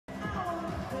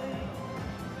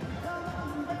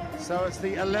So it's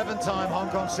the 11th-time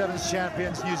Hong Kong Sevens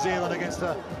champions, New Zealand, against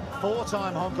the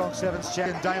 4-time Hong Kong Sevens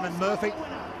champion, Damon Murphy.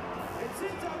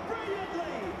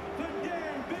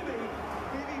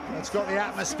 It's got the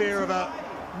atmosphere of a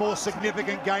more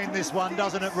significant game, this one,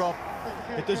 doesn't it, Rob?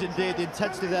 It does indeed. The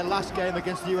intensity of their last game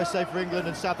against the USA for England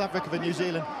and South Africa for New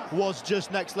Zealand was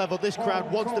just next level. This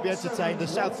crowd wants to be entertained. The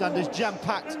South Stand is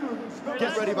jam-packed.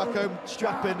 Get ready back home,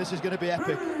 strap in, this is going to be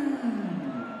epic.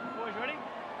 Boys ready?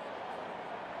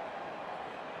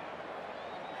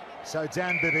 So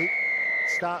Dan Bibby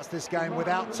starts this game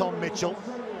without Tom Mitchell,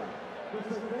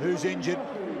 who's injured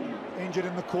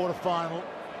in the quarter-final,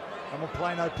 and will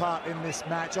play no part in this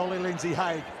match. Ollie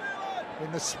Lindsay-Haig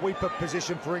in the sweeper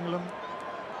position for England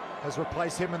has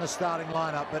replaced him in the starting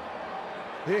lineup. But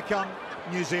here come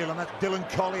New Zealand. That's Dylan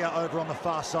Collier over on the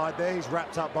far side there. He's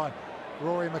wrapped up by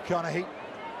Rory McConaughey.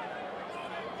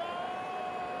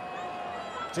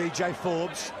 DJ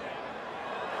Forbes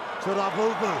to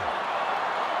Ravuvu.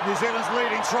 New Zealand's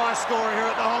leading try scorer here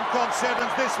at the Hong Kong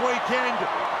Sevens this weekend.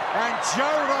 And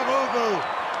Joe Ravuvu,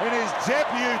 in his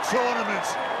debut tournament,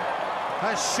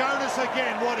 has shown us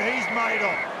again what he's made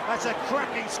of. That's a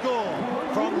cracking score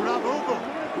from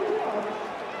Ravuvu.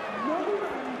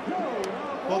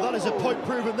 Well, that is a point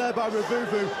proven there by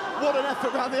Ravuvu. What an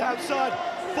effort round the outside.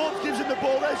 Forbes gives him the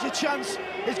ball, there's your chance.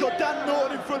 He's got Dan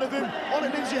Norton in front of him, Ollie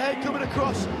Lindsay-Haig coming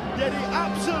across, yet he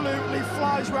absolutely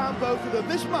flies round both of them.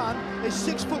 This man is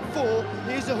 6'4",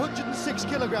 he is 106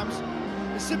 kilograms.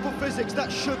 In simple physics,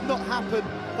 that should not happen.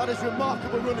 That is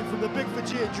remarkable running from the big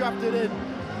Fijian drafted in.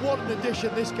 What an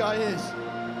addition this guy is.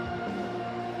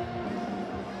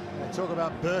 They talk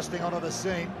about bursting onto the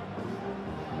scene.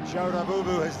 Joe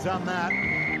Ravuvu has done that.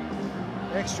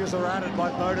 Extras are added by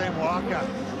Beaudein Waaka.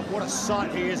 What a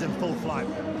sight he is in full flight.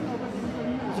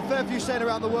 There's a fair few saying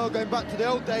around the world, going back to the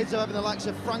old days of having the likes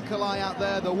of Frank Alai out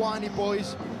there, the whiny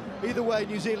boys. Either way,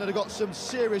 New Zealand have got some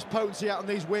serious potency out on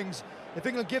these wings. If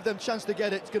England give them a chance to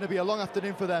get it, it's going to be a long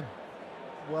afternoon for them.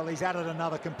 Well, he's added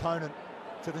another component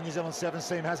to the New Zealand Sevens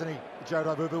team, hasn't he, Joe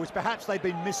Ravuvu, which perhaps they've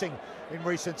been missing in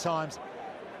recent times.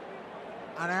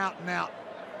 An out-and-out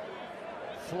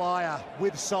flyer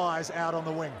with size out on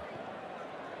the wing.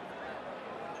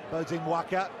 Beaudein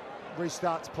Waaka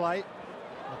restarts play.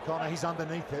 McConaughey's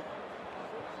underneath it.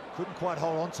 Couldn't quite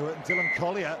hold on to it, and Dylan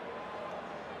Collier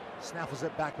snaffles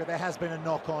it back, but there has been a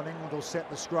knock on. England will set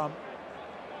the scrum.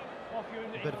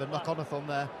 A bit of a knock-on-a-thon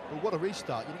there, but what a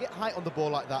restart. You get height on the ball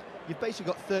like that, you've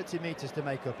basically got 30 metres to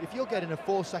make up. If you're getting a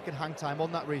 4-second hang time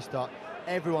on that restart,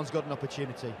 everyone's got an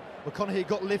opportunity. McConaughey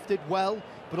got lifted well,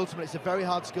 but ultimately it's a very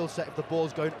hard skill set if the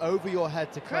ball's going over your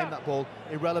head to claim that ball,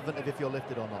 irrelevant of if you're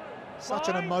lifted or not. Such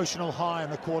an emotional high in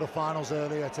the quarterfinals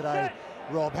earlier today,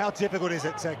 Rob. How difficult is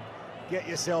it to get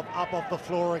yourself up off the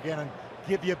floor again and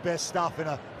give your best stuff in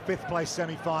a fifth-place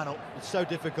semi-final? It's so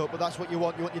difficult, but that's what you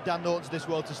want. You want your Dan Nortons of this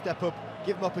world to step up,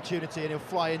 give him opportunity, and he'll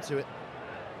fly into it.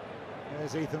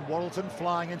 There's Ethan Waddleton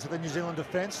flying into the New Zealand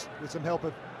defence with some help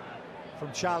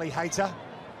from Charlie Hayter.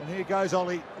 And here goes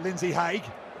Ollie Lindsay-Haig.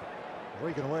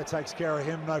 Regan Ware takes care of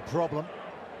him, no problem.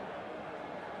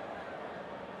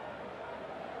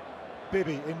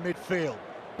 Bibby in midfield,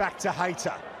 back to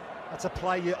Hayter. That's a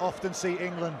play you often see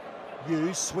England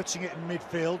use, switching it in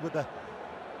midfield with the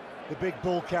big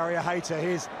ball carrier Hayter.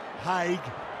 Here's Haig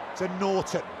to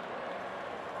Norton.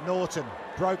 Norton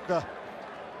broke the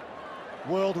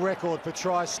world record for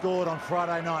tries scored on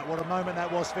Friday night. What a moment that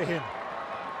was for him.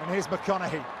 And here's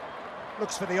McConaughey.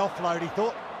 Looks for the offload, he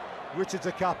thought. Richards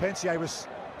of Carpentier was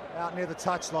out near the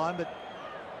touchline, but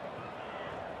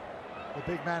the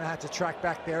big man had to track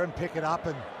back there and pick it up,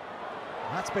 and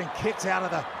that's been kicked out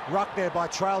of the ruck there by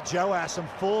Trail Joas, and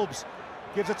Forbes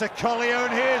gives it to Collier,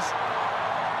 and here's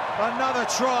another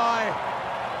try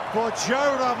for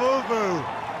Joe Ravuvu.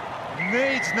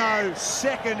 Needs no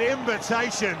second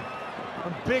invitation,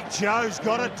 and Big Joe's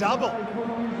got a double.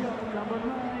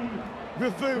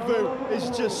 Ravuvu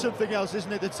is just something else,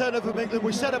 isn't it? The turnover from England,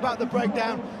 we said about the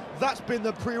breakdown, that's been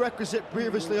the prerequisite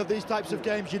previously of these types of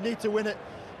games. You need to win it.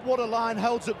 What a line,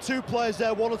 holds up two players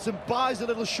there. Waddleton buys a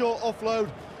little short offload,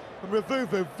 and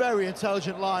Ravuvu, very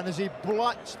intelligent line as he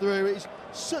blacks through. He's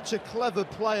such a clever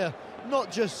player, not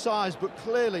just size, but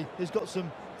clearly he's got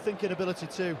some thinking ability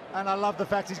too. And I love the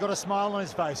fact he's got a smile on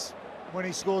his face when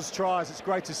he scores tries. It's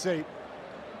great to see.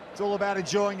 It's all about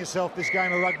enjoying yourself, this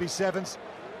game of rugby sevens,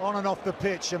 on and off the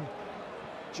pitch, and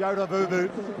Joe Ravuvu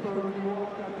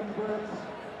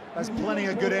has plenty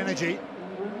of good energy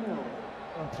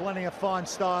and plenty of fine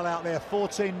style out there.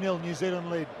 14-0 New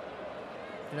Zealand lead.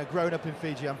 You know, growing up in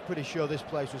Fiji, I'm pretty sure this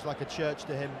place was like a church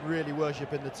to him, really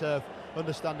worshipping the turf,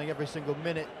 understanding every single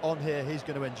minute on here he's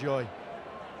going to enjoy.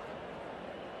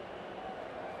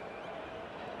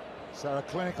 So a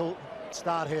clinical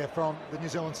start here from the New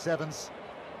Zealand Sevens.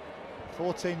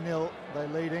 14-0, they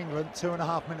lead England,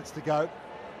 2.5 minutes to go.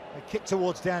 They kick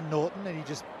towards Dan Norton and he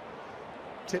just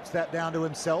tips that down to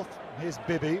himself. Here's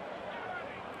Bibby.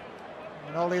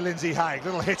 And Ollie Lindsay-Haigh,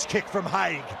 little hitch kick from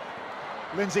Haigh.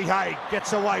 Lindsay-Haigh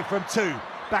gets away from two,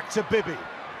 back to Bibby.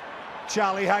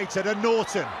 Charlie Hayter to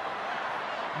Norton.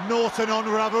 Norton on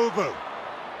Ravuvu.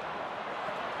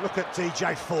 Look at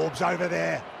DJ Forbes over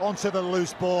there, onto the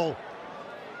loose ball.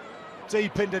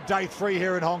 Deep into day 3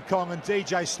 here in Hong Kong, and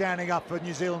DJ standing up for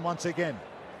New Zealand once again.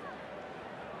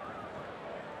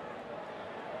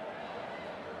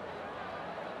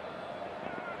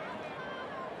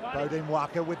 Beaudein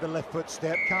Waaka with the left foot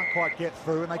step, can't quite get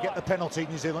through, and they get the penalty,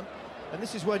 New Zealand. And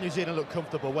this is where New Zealand look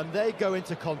comfortable. When they go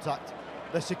into contact,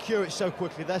 they secure it so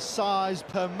quickly. Their size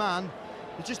per man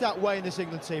is just outweighing this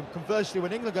England team. Conversely,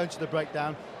 when England go into the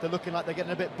breakdown, they're looking like they're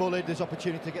getting a bit bullied. There's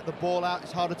opportunity to get the ball out.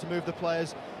 It's harder to move the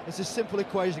players. It's a simple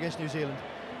equation against New Zealand.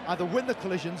 Either win the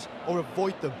collisions or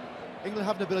avoid them. England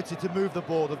have the ability to move the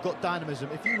ball. They've got dynamism.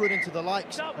 If you run into the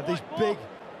likes of these big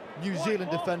New Zealand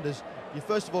defenders, you're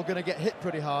first of all going to get hit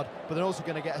pretty hard, but they're also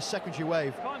going to get a secondary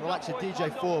wave. The likes of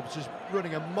DJ Forbes is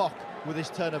running amok with his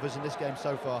turnovers in this game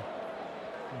so far.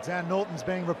 And Dan Norton's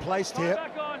being replaced here.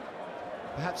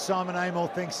 Perhaps Simon Amor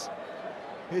thinks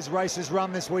his race is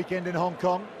run this weekend in Hong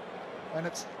Kong, and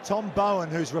it's Tom Bowen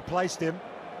who's replaced him.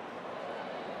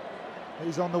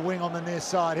 He's on the wing on the near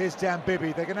side. Here's Dan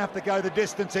Bibby. They're going to have to go the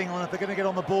distance, England, if they're going to get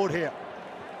on the board here.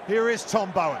 Here is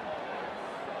Tom Bowen.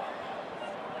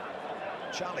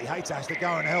 Charlie Hayter has to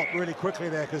go and help really quickly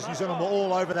there because New Zealand were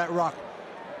all over that ruck.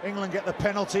 England get the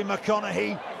penalty.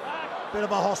 McConaughey, bit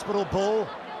of a hospital ball.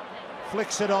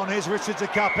 Flicks it on. Here's Richard de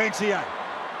Carpentier.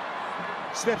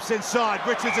 Steps inside.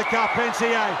 Richard de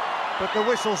Carpentier, but the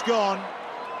whistle's gone.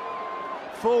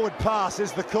 Forward pass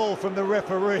is the call from the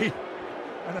referee.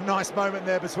 And a nice moment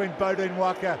there between Beaudein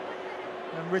Waaka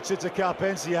and Richard de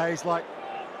Carpentier. He's like,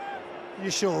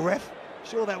 you sure, ref?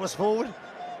 Sure that was forward?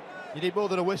 You need more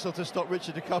than a whistle to stop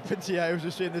Richard de Carpentier, as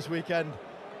we've seen this weekend.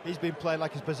 He's been playing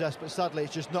like he's possessed, but sadly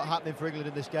it's just not happening for England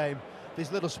in this game.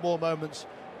 These little small moments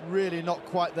really not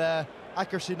quite there.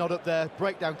 Accuracy not up there.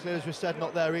 Breakdown clear, as we said,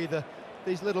 not there either.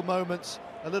 These little moments,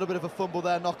 a little bit of a fumble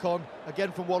there, knock on.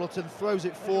 Again from Waddleton, throws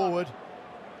it forward.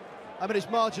 I mean, it's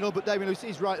marginal, but Damien Lewis,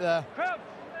 he's right there.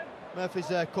 Murphy's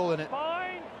there calling it.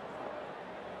 Fine.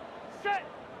 Set.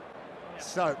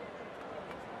 So,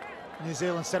 New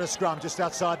Zealand set a scrum just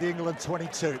outside the England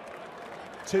 22.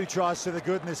 2 tries to the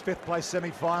good in this 5th place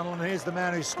semi-final, and here's the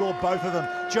man who scored both of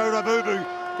them. Joe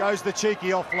Ravuvu goes the cheeky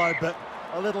offload, but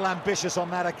a little ambitious on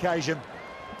that occasion.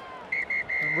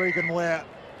 And Regan Ware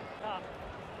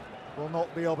will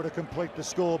not be able to complete the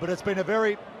score, but it's been a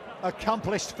very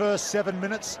accomplished first 7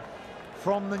 minutes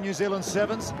from the New Zealand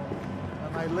Sevens,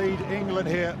 and they lead England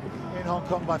here in Hong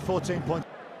Kong by 14 points.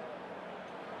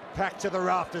 Packed to the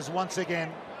rafters once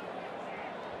again.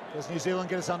 Does New Zealand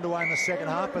get us underway in the second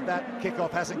half, but that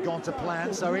kickoff hasn't gone to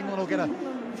plan, so England will get a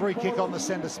free kick on the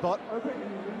centre spot.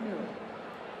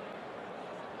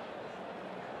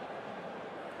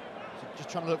 Just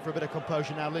trying to look for a bit of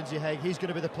composure now. Lindsay-Haigh, he's going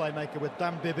to be the playmaker, with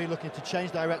Dan Bibby looking to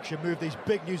change direction, move these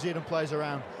big New Zealand players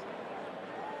around.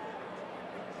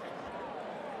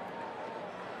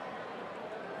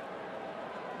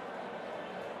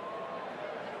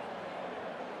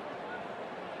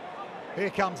 Here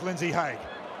comes Lindsay-Haigh.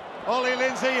 Ollie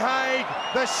Lindsay-Haigh,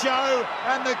 the show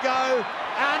and the go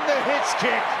and the hitch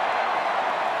kick.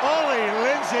 Ollie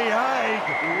Lindsay-Haigh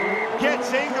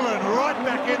gets England right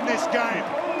back in this game.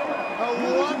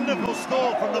 A wonderful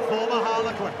score from the former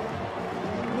Harlequin.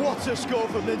 What a score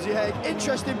from Lindsay-Haigh.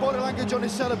 Interesting body language on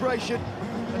his celebration.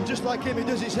 And just like him, he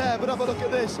does his hair, but have a look at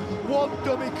this. One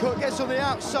dummy cut, gets on the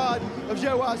outside of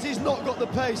Joaz. He's not got the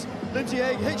pace.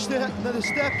 Lindsay-Haigh hitched the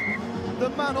step. The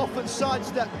man often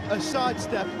sidestep.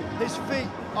 His feet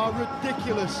are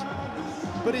ridiculous.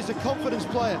 But he's a confidence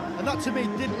player, and that to me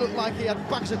didn't look like he had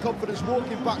bags of confidence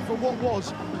walking back from what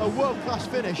was a world-class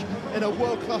finish in a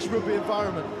world-class rugby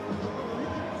environment.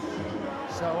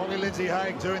 So Ollie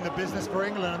Lindsay-Haigh doing the business for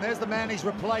England, and there's the man he's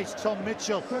replaced, Tom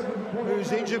Mitchell,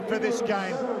 who's injured for this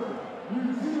game.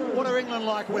 What are England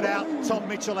like without Tom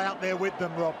Mitchell out there with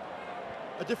them, Rob?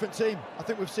 A different team. I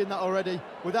think we've seen that already.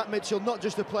 Without Mitchell, not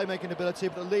just the playmaking ability,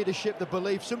 but the leadership, the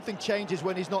belief. Something changes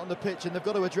when he's not on the pitch, and they've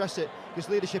got to address it, because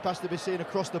leadership has to be seen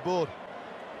across the board.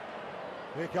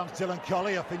 Here comes Dylan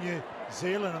Collier for New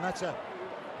Zealand, and that's a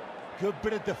good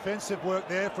bit of defensive work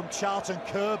there from Charlton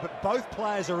Kerr, but both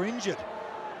players are injured.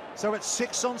 So it's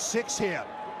 6-on-6 here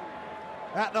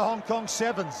at the Hong Kong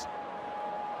Sevens.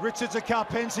 Richard de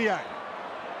Carpentier.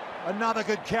 Another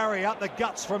good carry up the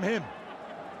guts from him.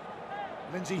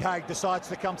 Lindsay Haigh decides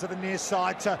to come to the near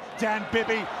side to Dan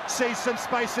Bibby, sees some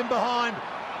space in behind,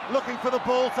 looking for the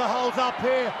ball to hold up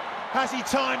here. Has he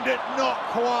timed it? Not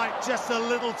quite, just a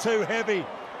little too heavy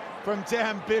from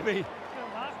Dan Bibby.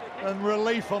 And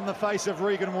relief on the face of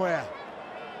Regan Ware.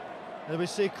 And we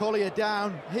see Collier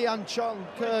down, he and Charlton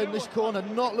Kerr in this corner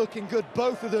not looking good,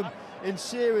 both of them in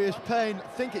serious pain. I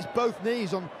think it's both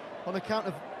knees on account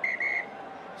of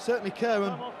certainly Kerr,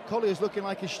 and Collier's looking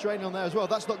like he's straining on there as well.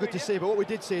 That's not good to see, but what we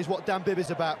did see is what Dan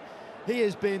Bibby's about. He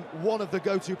has been one of the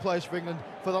go-to players for England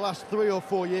for the last 3 or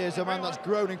 4 years, a man that's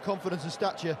grown in confidence and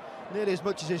stature nearly as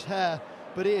much as his hair,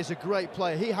 but he is a great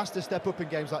player. He has to step up in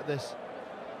games like this.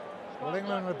 Well,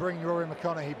 England will bring Rory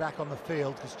McConaughey back on the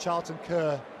field because Charlton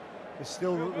Kerr is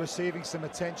still receiving some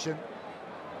attention.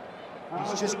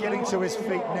 He's just getting to his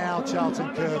feet now,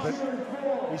 Charlton Kerr, but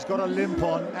he's got a limp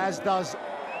on, as does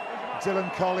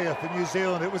Dylan Collier for New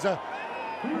Zealand. It was a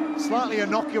slightly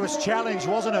innocuous challenge,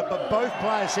 wasn't it? But both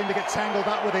players seem to get tangled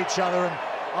up with each other, and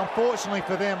unfortunately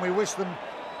for them, we wish them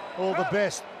all the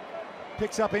best.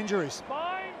 Picks up injuries.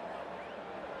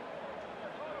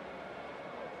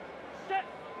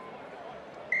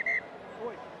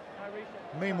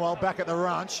 Meanwhile, back at the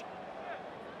ranch,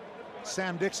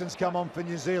 Sam Dixon's come on for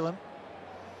New Zealand.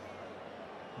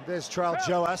 There's Trail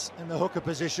Joas in the hooker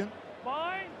position.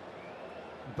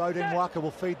 Bodin Waka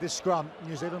will feed this scrum.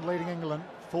 New Zealand leading England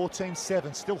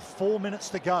 14-7. Still 4 minutes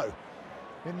to go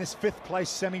in this 5th place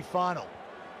semi-final.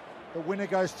 The winner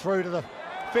goes through to the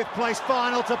 5th place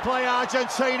final to play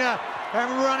Argentina.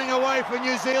 And running away for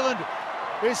New Zealand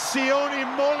is Sione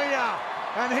Molia.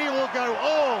 And he will go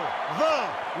all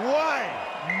the way.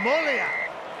 Molia.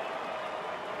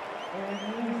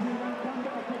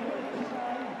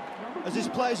 As his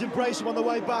players embrace him on the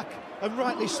way back, and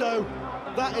rightly so.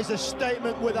 That is a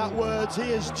statement without words. He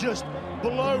has just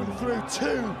blown through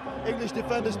 2 English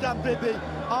defenders. Dan Bibby,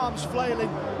 arms flailing.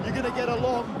 You're going to get a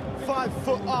long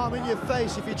 5-foot arm in your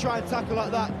face if you try and tackle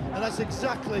like that, and that's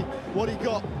exactly what he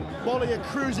got. Molia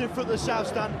cruising through the south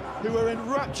stand, who were in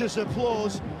rapturous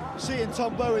applause, seeing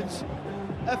Tom Bowen's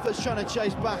efforts trying to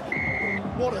chase back.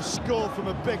 What a score from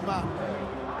a big man.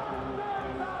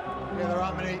 Yeah, there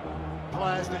aren't many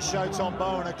players that show Tom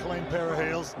Bowen a clean pair of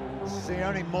heels.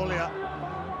 Sione Molia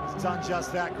has done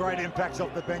just that. Great impact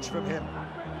off the bench from him.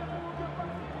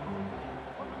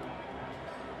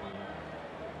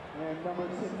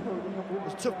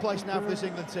 It's a tough place now for this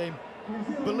England team.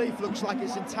 Belief looks like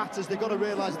it's in tatters. They've got to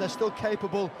realise they're still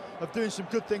capable of doing some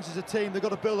good things as a team. They've got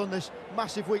to build on this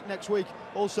massive week next week.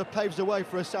 Also paves the way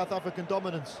for a South African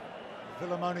dominance.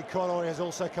 Philemoni Kolohe has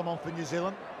also come on for New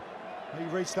Zealand. He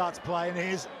restarts play, and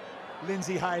here's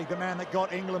Lindsay Haigh, the man that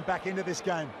got England back into this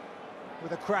game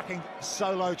with a cracking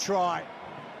solo try.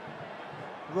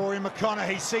 Rory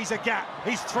McConaughey sees a gap.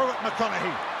 He's through it,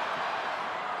 McConaughey.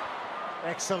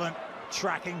 Excellent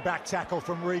tracking back tackle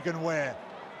from Regan Ware.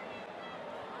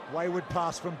 Wayward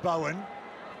pass from Bowen.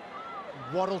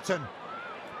 Waddleton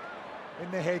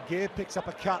in the headgear, picks up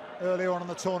a cut earlier on in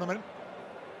the tournament.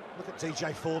 Look at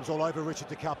DJ Forbes all over Richard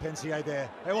de Carpentier there.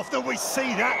 How often we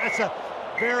see that? That's a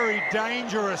very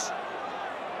dangerous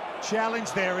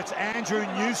challenge there. It's Andrew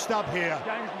Newstub here.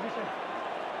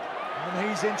 And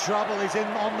he's in trouble. He's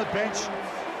on the bench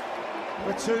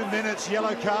for 2 minutes.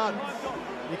 Yellow card.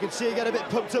 You can see he get a bit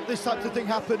pumped up. This type of thing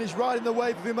happen. He's riding the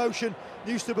wave of emotion.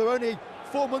 Newstub, who only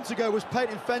 4 months ago was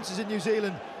painting fences in New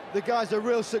Zealand. The guy's a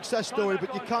real success story,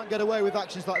 but you can't get away with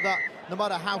actions like that, no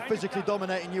matter how physically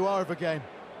dominating you are of a game.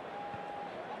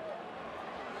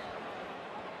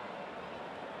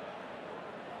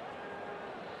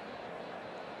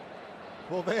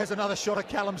 Well, there's another shot at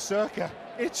Callum Circa,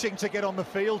 itching to get on the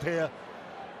field here.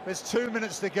 There's 2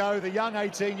 minutes to go. The young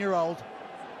 18-year-old,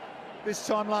 this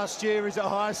time last year he's at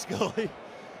high school.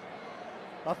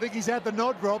 I think he's had the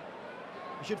nod, Rob.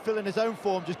 He should fill in his own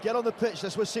form, just get on the pitch,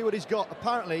 let's see what he's got.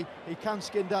 Apparently, he can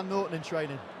skin Dan Norton in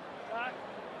training.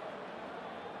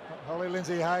 Holly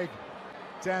Lindsay Haigh,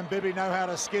 Dan Bibby know how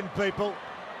to skin people.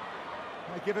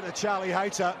 They give it to Charlie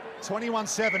Hayter.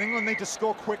 21-7, England need to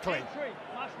score quickly.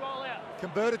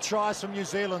 Converted tries from New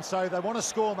Zealand, so they want to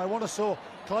score and they want to score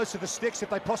close to the sticks if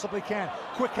they possibly can.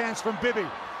 Quick hands from Bibby.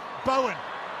 Bowen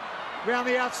round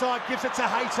the outside, gives it to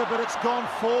Hayter, but it's gone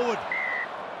forward.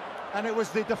 And it was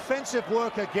the defensive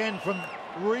work again from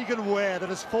Regan Ware that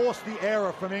has forced the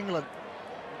error from England.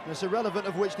 It's irrelevant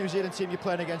of which New Zealand team you're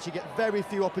playing against, you get very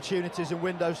few opportunities and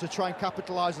windows to try and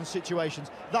capitalise on situations.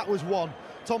 That was one.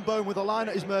 Tom Bowen with a line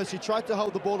at his mercy, tried to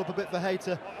hold the ball up a bit for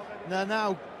Hayter. They're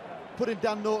now putting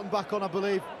Dan Norton back on, I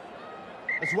believe,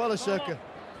 as well as Circa.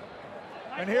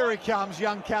 And here he comes,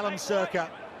 young Callum Circa.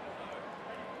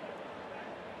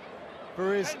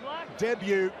 for his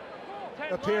debut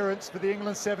 10 appearance for the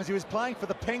England Sevens. He was playing for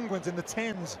the Penguins in the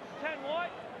 10s 10 white.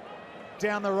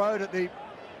 down the road at the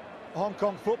Hong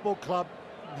Kong Football Club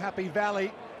in Happy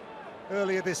Valley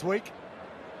earlier this week.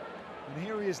 And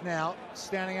here he is now,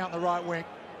 standing out in the right wing.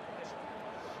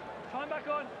 Time back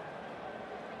on.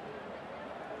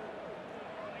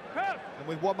 Curve. And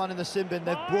with one man in the sin bin,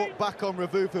 they've brought back on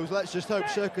Revuvu. Let's just hope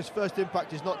Circa's first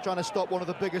impact is not trying to stop one of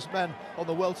the biggest men on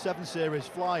the World 7 Series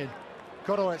flying.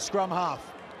 Cotto at scrum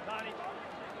half. 90.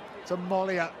 To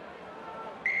Molia.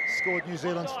 Scored New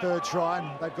Zealand's third try,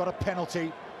 and they've got a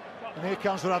penalty. And here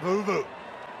comes Revuvu.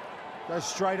 Goes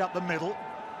straight up the middle.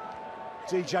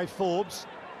 DJ Forbes.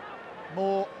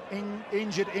 More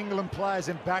injured England players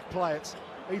in back play. It's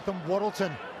Ethan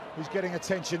Waddleton who's getting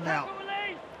attention now. Tackle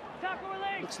release. Tackle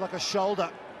release. Looks like a shoulder.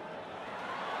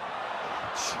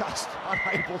 Just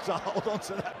unable to hold on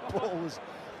to that ball was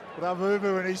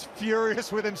Revuvu, and he's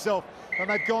furious with himself. And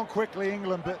they've gone quickly,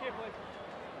 England, but Here, please.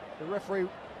 the referee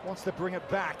wants to bring it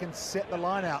back and set the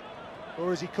line out.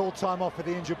 Or has he called time off for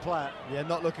the injured player? Yeah,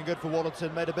 not looking good for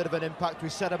Waddleton. Made a bit of an impact. We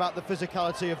said about the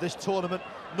physicality of this tournament,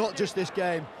 not just this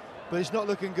game, but it's not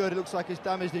looking good. It looks like he's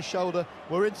damaged his shoulder.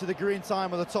 We're into the green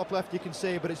time on the top left, you can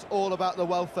see, but it's all about the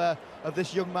welfare of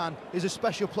this young man. He's a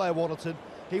special player, Waddleton.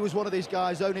 He was one of these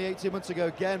guys only 18 months ago,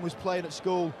 again, was playing at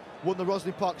school, won the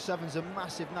Roslyn Park Sevens, a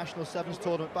massive national sevens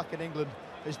tournament back in England.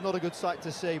 It's not a good sight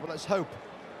to see, but let's hope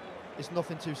it's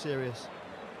nothing too serious.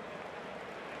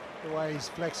 The way he's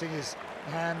flexing his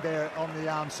hand there on the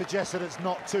arm suggests that it's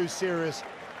not too serious.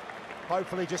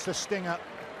 Hopefully just a stinger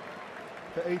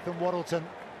for Ethan Waddleton.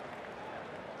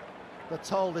 The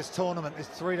toll this tournament, this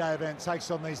three-day event, takes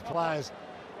on these players.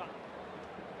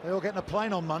 They all get in a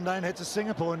plane on Monday and head to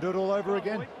Singapore and do it all over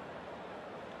again.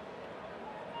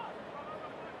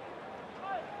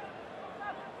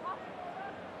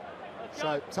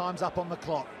 So time's up on the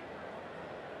clock.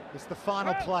 It's the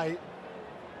final play.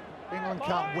 England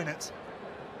can't win it,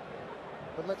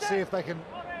 but let's see if they can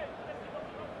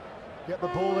get the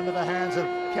ball into the hands of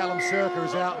Callum Circa,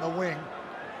 who's out in the wing.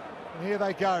 And here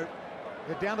they go.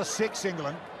 They're down to 6,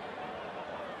 England.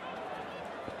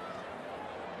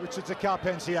 Richards to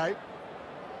Carpentier.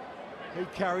 He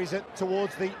carries it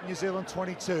towards the New Zealand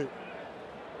 22.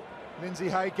 Lindsay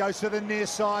Hay goes to the near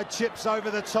side, chips over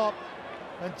the top,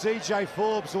 and DJ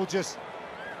Forbes will just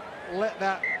let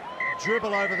that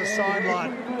dribble over the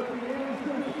sideline.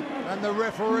 And the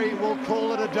referee will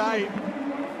call it a day.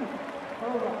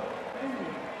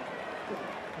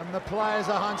 And the players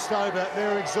are hunched over,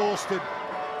 they're exhausted.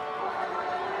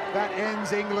 That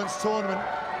ends England's tournament,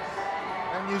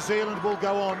 and New Zealand will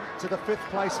go on to the 5th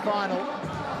place final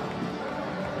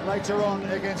later on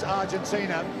against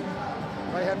Argentina.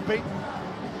 They have beaten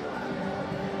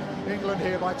England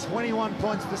here by 21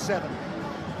 points to 7.